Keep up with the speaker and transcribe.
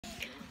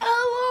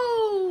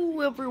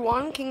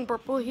everyone, King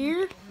Purple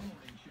here.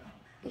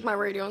 With my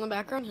radio in the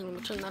background. Here, let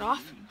me turn that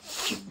off.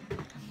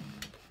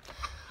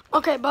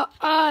 Okay, but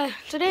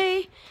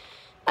today,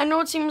 I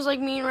know it seems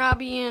like me and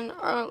Robbie and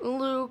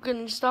Luke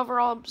and stuff are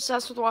all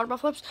obsessed with water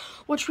bottle flips,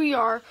 which we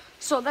are.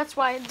 So that's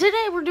why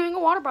today we're doing a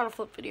water bottle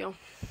flip video.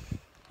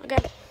 Okay,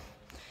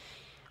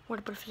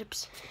 water bottle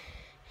flips.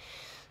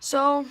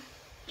 So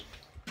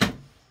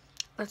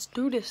let's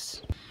do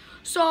this.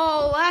 So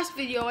last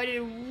video I did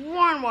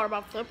one water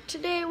bottle flip.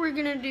 Today we're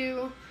gonna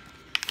do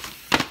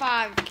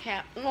 5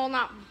 cap, well,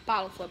 not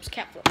bottle flips,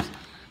 cap flips.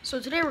 So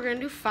today we're gonna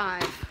do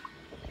 5.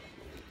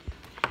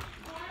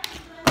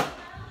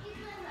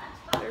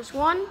 There's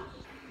 1.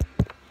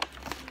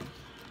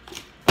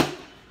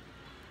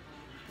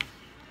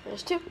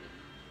 There's 2.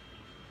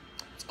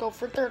 Let's go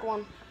for 3rd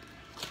one.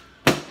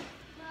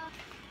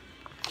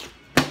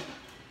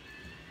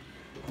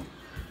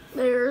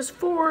 There's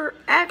 4.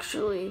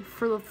 Actually,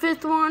 for the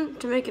 5th one,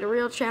 to make it a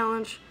real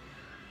challenge,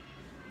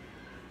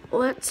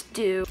 let's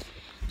do.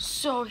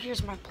 So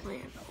here's my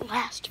plan.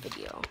 Last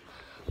video,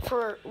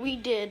 we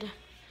did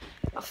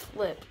a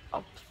flip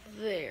up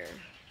there.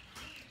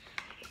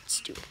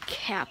 Let's do a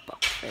cap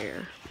up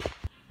there.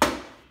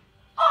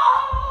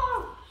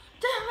 Oh!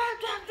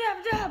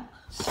 Dab.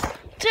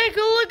 Take a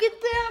look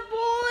at that,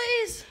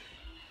 boys.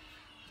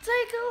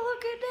 Take a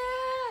look at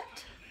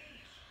that.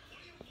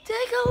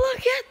 Take a look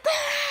at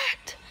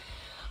that.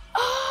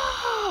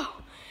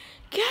 Oh!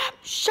 Cap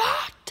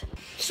shot.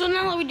 So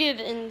now that we did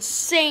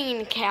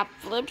insane cap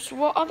flips,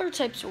 what other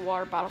types of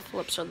water bottle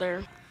flips are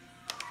there?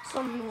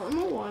 Some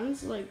normal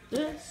ones like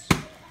this.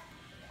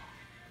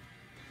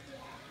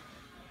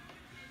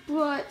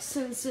 But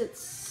since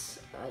it's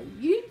a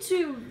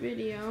YouTube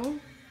video,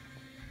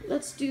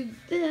 let's do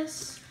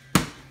this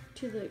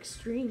to the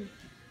extreme.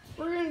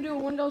 We're gonna do a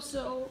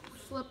windowsill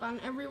flip on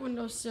every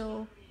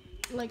windowsill,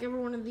 like every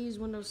one of these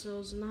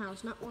windowsills in the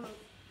house. Not one of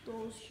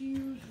those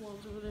huge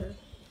ones over there,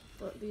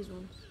 but these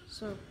ones.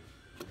 So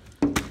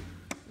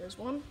there's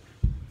one.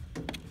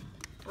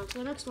 On to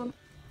the next one.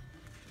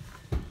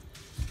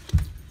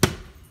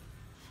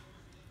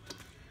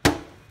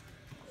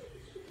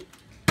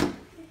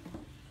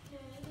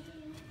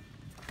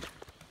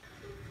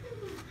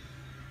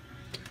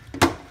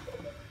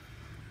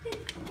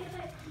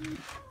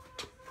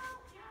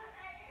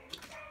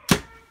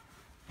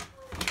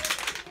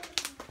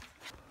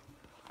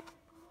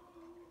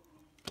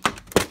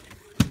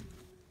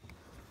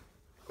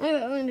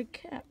 I need a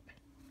cap.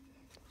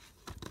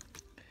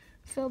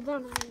 Fell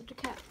down, I need a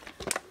cap.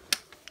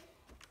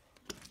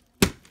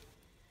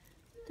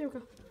 There we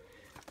go.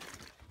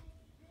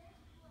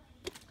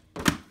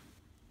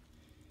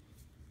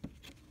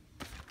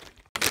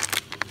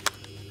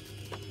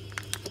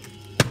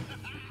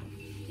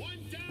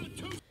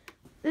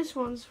 This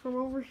one's from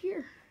over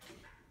here.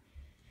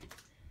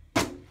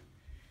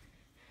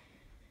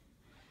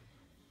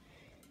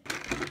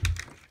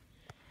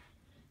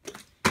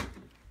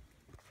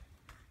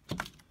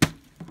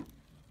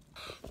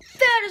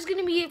 That is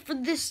gonna be it for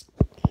this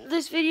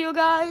video,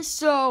 guys.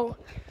 So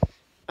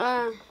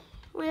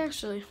wait,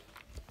 actually,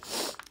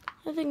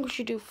 I think we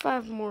should do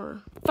 5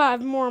 more.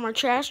 5 more in my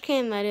trash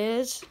can, that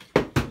is.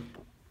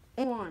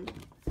 1,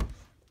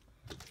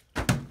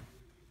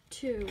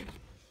 2,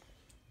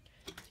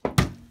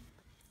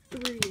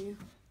 3,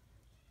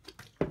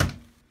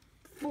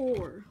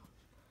 4,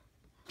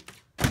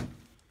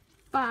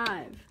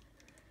 5,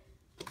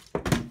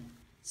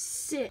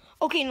 6.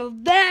 Okay, now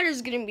that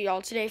is gonna be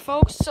all today,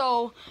 folks.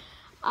 So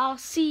I'll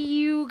see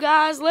you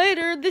guys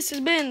later. This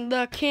has been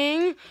the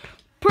King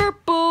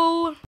Purple.